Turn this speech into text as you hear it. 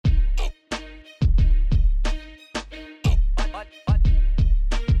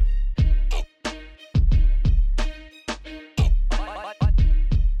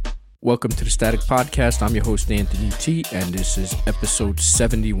Welcome to the Static Podcast. I'm your host, Anthony T, and this is episode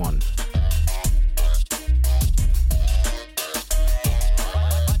 71.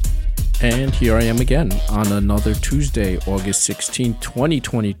 And here I am again on another Tuesday, August 16,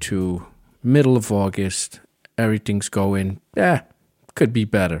 2022, middle of August. Everything's going, could be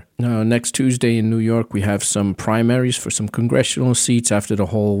better. Next Tuesday in New York, we have some primaries for some congressional seats after the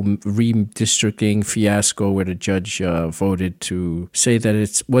whole redistricting fiasco where the judge voted to say that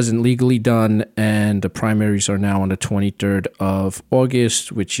it wasn't legally done, and the primaries are now on the 23rd of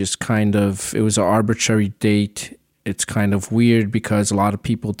August, which is it was an arbitrary date. It's kind of weird because a lot of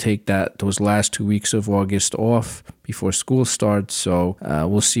people take those last 2 weeks of August off before school starts, so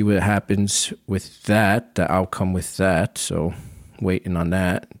we'll see what happens with that, the outcome with that, so waiting on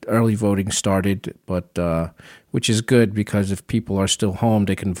that. Early voting started, but which is good because if people are still home,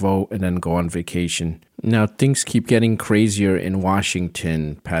 they can vote and then go on vacation. Now, things keep getting crazier in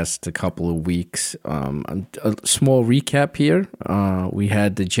Washington past a couple of weeks. A small recap here. We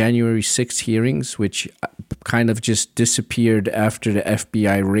had the January 6th hearings, which kind of just disappeared after the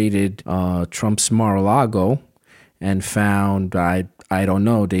FBI raided Trump's Mar-a-Lago and found, I don't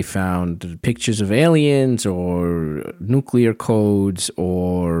know, they found pictures of aliens or nuclear codes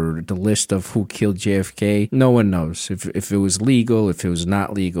or the list of who killed JFK. No one knows if it was legal, if it was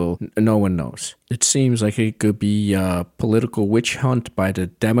not legal. No one knows. It seems like it could be a political witch hunt by the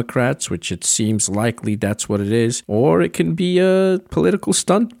Democrats, which it seems likely that's what it is. Or it can be a political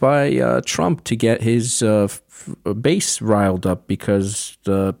stunt by Trump to get his base riled up because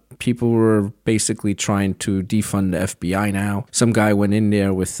the people were basically trying to defund the FBI now. Some guy went in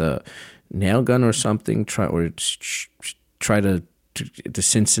there with a nail gun or something, the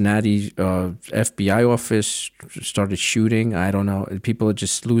Cincinnati FBI office started shooting. I don't know. People are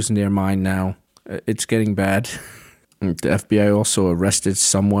just losing their mind now. It's getting bad. The FBI also arrested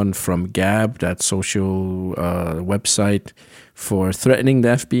someone from Gab, that social website, for threatening the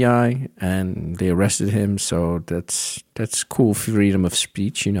FBI, and they arrested him. So that's cool, freedom of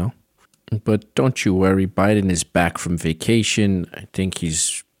speech, you know. But don't you worry, Biden is back from vacation. I think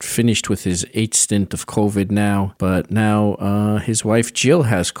he's finished with his 8th stint of COVID now. But now his wife Jill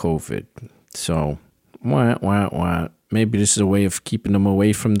has COVID. So, maybe this is a way of keeping him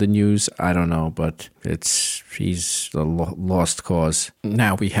away from the news. I don't know, but he's a lost cause.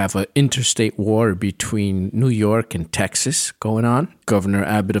 Now we have an interstate war between New York and Texas going on. Governor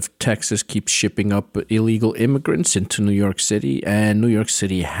Abbott of Texas keeps shipping up illegal immigrants into New York City, and New York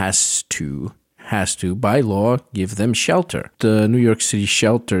City has to, by law, give them shelter. The New York City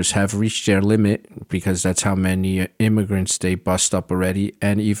shelters have reached their limit because that's how many immigrants they bust up already,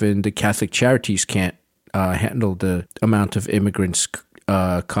 and even the Catholic Charities can't handle the amount of immigrants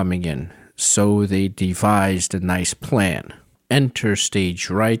coming in. So they devised a nice plan. Enter stage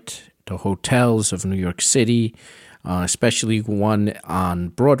right. The hotels of New York City, especially one on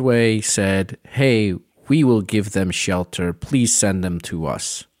Broadway, said, hey, we will give them shelter. Please send them to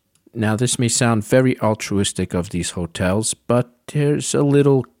us. Now, this may sound very altruistic of these hotels, but there's a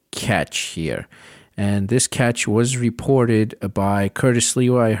little catch here. And this catch was reported by Curtis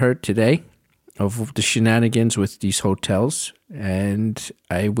Lewa, I heard today, of the shenanigans with these hotels, and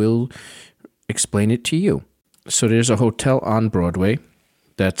I will explain it to you. So there's a hotel on Broadway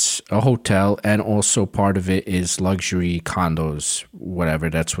that's a hotel, and also part of it is luxury condos, whatever,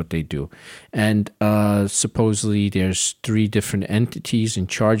 that's what they do. And supposedly there's 3 different entities in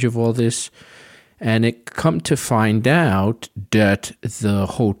charge of all this, and it come to find out that the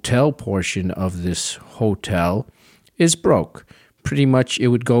hotel portion of this hotel is broke. Pretty much it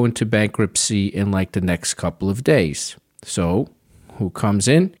would go into bankruptcy in like the next couple of days. So who comes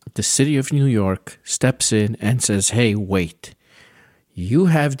in? The city of New York steps in and says, hey, wait, you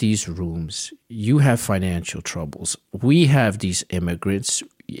have these rooms, you have financial troubles, we have these immigrants,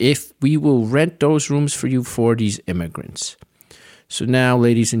 if we will rent those rooms for you for these immigrants. So now,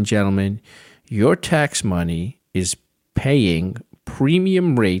 ladies and gentlemen, your tax money is paying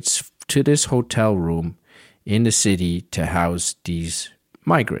premium rates to this hotel room in the city to house these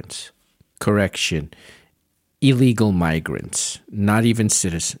migrants. Correction, illegal migrants, not even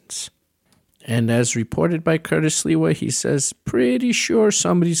citizens. And as reported by Curtis Lewa, he says, pretty sure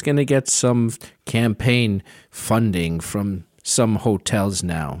somebody's going to get some campaign funding from some hotels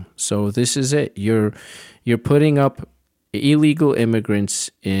now. So this is it. You're putting up illegal immigrants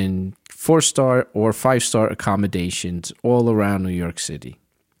in 4-star or 5-star accommodations all around New York City.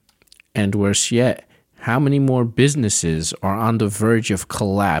 And worse yet, how many more businesses are on the verge of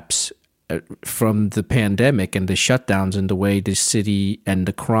collapse from the pandemic and the shutdowns and the way the city and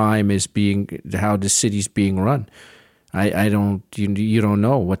the crime is how the city's being run? I don't, you don't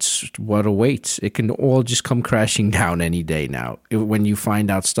know what awaits. It can all just come crashing down any day now when you find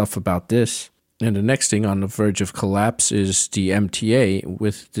out stuff about this. And the next thing on the verge of collapse is the MTA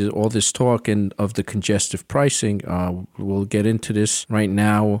with all this talk and of the congestive pricing. We'll get into this right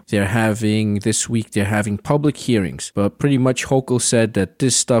now. This week they're having public hearings, but pretty much Hochul said that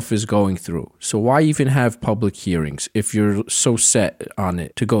this stuff is going through. So why even have public hearings if you're so set on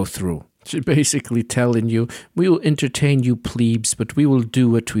it to go through? She's basically telling you, we will entertain you plebes, but we will do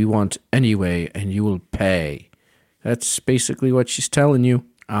what we want anyway, and you will pay. That's basically what she's telling you.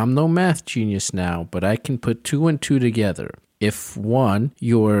 I'm no math genius now, but I can put 2 and 2 together. If one,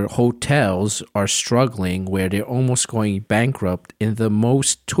 your hotels are struggling where they're almost going bankrupt in the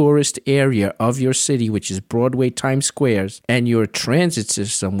most tourist area of your city, which is Broadway, Times Squares, and your transit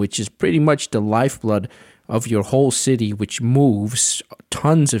system, which is pretty much the lifeblood of your whole city, which moves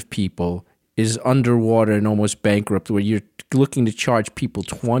tons of people, is underwater and almost bankrupt, where you're looking to charge people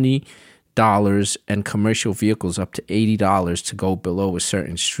 $20 and commercial vehicles up to $80 to go below a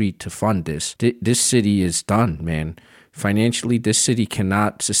certain street to fund this. This city is done, man. Financially, this city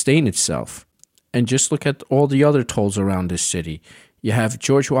cannot sustain itself. And just look at all the other tolls around this city. You have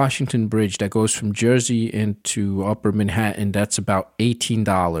George Washington Bridge that goes from Jersey into Upper Manhattan. That's about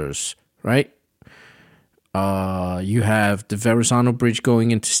 $18, right? You have the Verrazano Bridge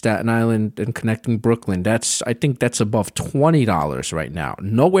going into Staten Island and connecting Brooklyn. I think that's above $20 right now.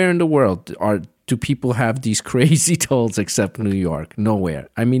 Nowhere in the world do people have these crazy tolls except New York. Nowhere.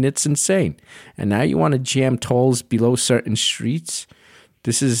 I mean, it's insane. And now you want to jam tolls below certain streets?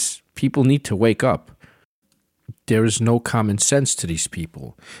 People need to wake up. There is no common sense to these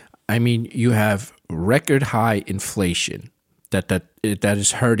people. I mean, you have record high inflation. That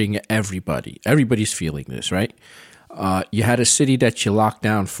is hurting everybody. Everybody's feeling this, right? You had a city that you locked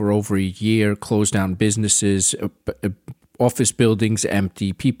down for over a year, closed down businesses, office buildings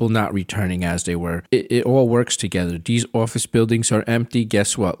empty, people not returning as they were. It all works together. These office buildings are empty.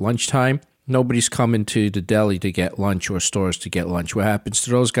 Guess what? Lunchtime, nobody's coming to the deli to get lunch or stores to get lunch. What happens to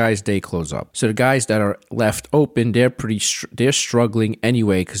those guys? They close up. So the guys that are left open, they're struggling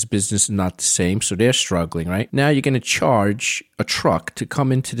anyway because business is not the same. So they're struggling, right? Now you're going to charge a truck to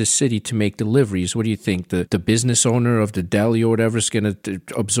come into the city to make deliveries. What do you think? The business owner of the deli or whatever is going to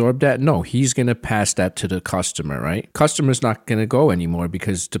absorb that? No, he's going to pass that to the customer, right? Customer's not going to go anymore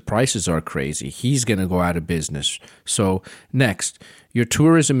because the prices are crazy. He's going to go out of business. So next, your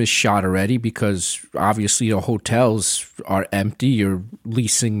tourism is shot already because obviously the hotels are empty. You're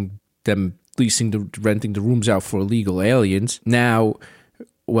renting the rooms out for illegal aliens. Now,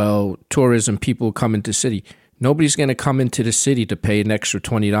 tourism, people come into city. Nobody's going to come into the city to pay an extra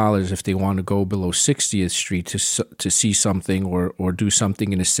 $20 if they want to go below 60th Street to see something or do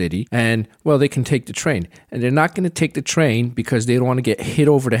something in the city. And, they can take the train. And they're not going to take the train because they don't want to get hit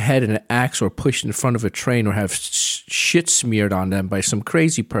over the head in an axe or pushed in front of a train or have shit smeared on them by some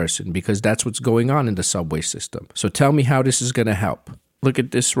crazy person, because that's what's going on in the subway system. So tell me how this is going to help. Look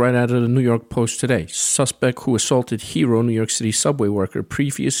at this right out of the New York Post today. Suspect who assaulted Hero, New York City subway worker,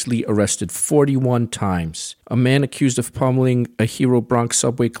 previously arrested 41 times. A man accused of pummeling a Hero Bronx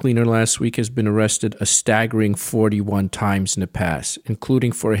subway cleaner last week has been arrested a staggering 41 times in the past,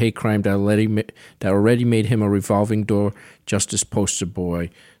 including for a hate crime that already made him a revolving door justice poster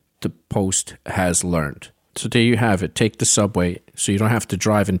boy, the Post has learned. So there you have it. Take the subway so you don't have to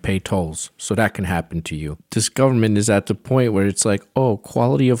drive and pay tolls. So that can happen to you. This government is at the point where it's like,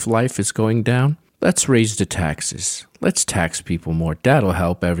 quality of life is going down. Let's raise the taxes. Let's tax people more. That'll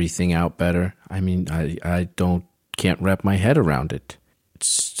help everything out better. I mean, I can't wrap my head around it.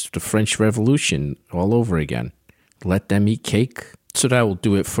 It's the French Revolution all over again. Let them eat cake. So that will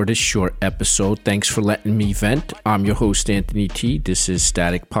do it for this short episode. Thanks for letting me vent. I'm your host, Anthony T. This is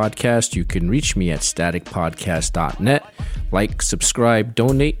Static Podcast. You can reach me at staticpodcast.net. Like, subscribe,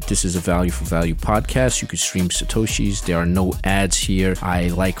 donate. This is a value for value podcast. You can stream Satoshis. There are no ads here. I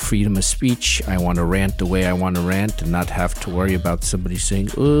like freedom of speech. I want to rant the way I want to rant and not have to worry about somebody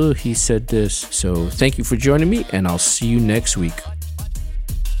saying, he said this. So thank you for joining me, and I'll see you next week.